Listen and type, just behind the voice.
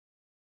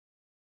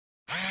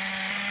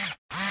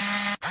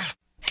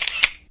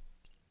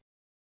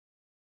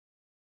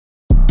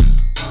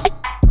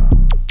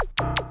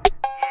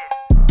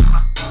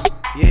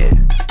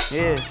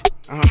Yeah.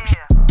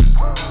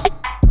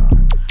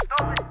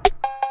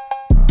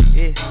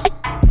 Yeah.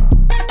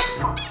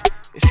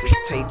 It's the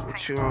tape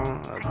with you on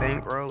a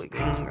bankroll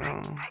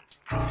again.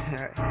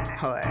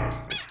 Her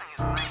ass.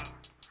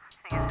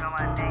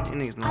 You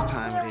niggas know what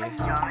time it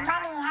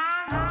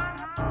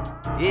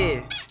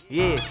is.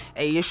 Yeah.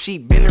 Hey, if she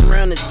been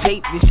around the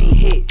tape, then she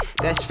hit.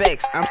 That's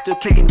facts, I'm still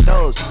kicking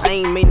those.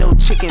 I ain't made no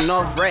chicken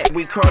off rap.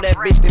 We crawl that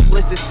bitch, then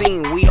blitz the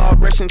scene. We all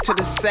rushing to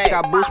the sack.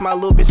 I boost my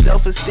little bitch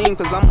self-esteem,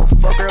 cause I'm a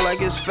fucker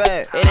like it's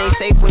fat. It ain't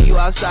safe when you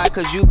outside,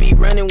 cause you be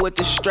running with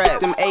the strap.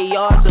 Them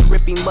ARs will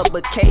rip him up,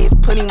 but K's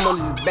put him on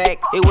his back.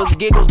 It was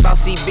giggles about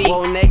CB.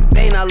 Well, next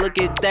day, now look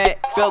at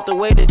that. Felt the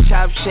way the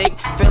chop shake.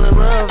 Feeling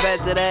love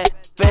after that.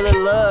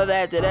 Feeling love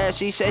after that.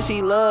 She said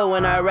she love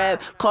when I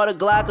rap. Call the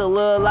Glock a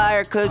little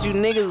liar, cause you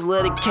niggas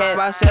love the cat. If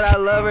I said I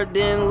love her,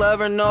 didn't love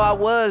her, no, I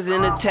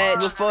wasn't attached.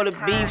 Before the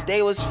beef,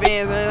 they was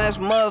fans, and that's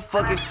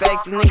motherfucking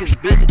facts. These niggas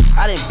bitches.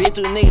 I done been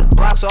through niggas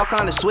blocks, all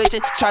kind of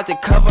switching. Tried to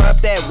cover up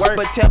that work,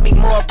 but tell me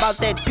more about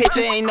that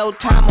picture. Ain't no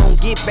time on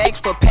get backs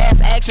for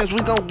past actions, we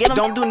gon' get them.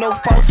 Don't do no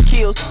false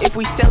kills. If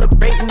we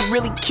celebrate, we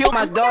really kill.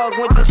 My dog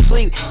went to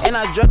sleep, and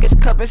I drunk his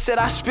cup and said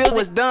I spilled.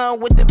 Was done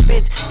with the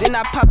bitch. Then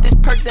I popped this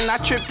perk, then I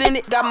tripped in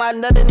it. Got my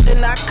nut and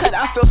then I cut.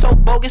 I feel so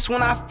bogus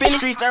when I finish.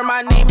 Streets earn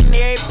my name in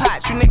every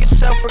pot. You niggas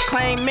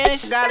self-proclaimed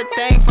menace. Got a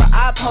thing for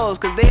op hoes,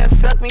 cause they'll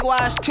suck me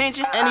while it's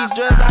tension. And these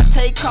drugs I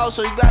take cold,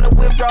 so you gotta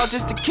withdraw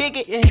just to kick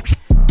it. Yeah.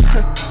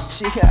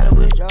 She gotta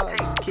withdraw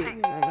just to kick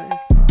it. Yeah.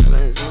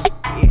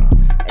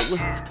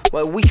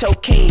 Well, we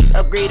told K's,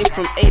 upgraded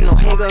from 8, no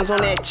handguns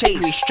on that chase.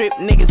 We strip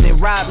niggas and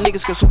rob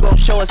niggas, cause who gon'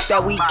 show us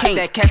that we can't?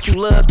 That cat you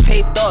love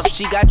taped off,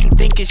 she got you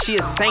thinking she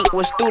a saint.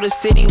 Was through the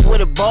city with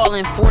a ball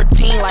in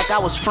 14 like I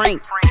was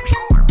Frank.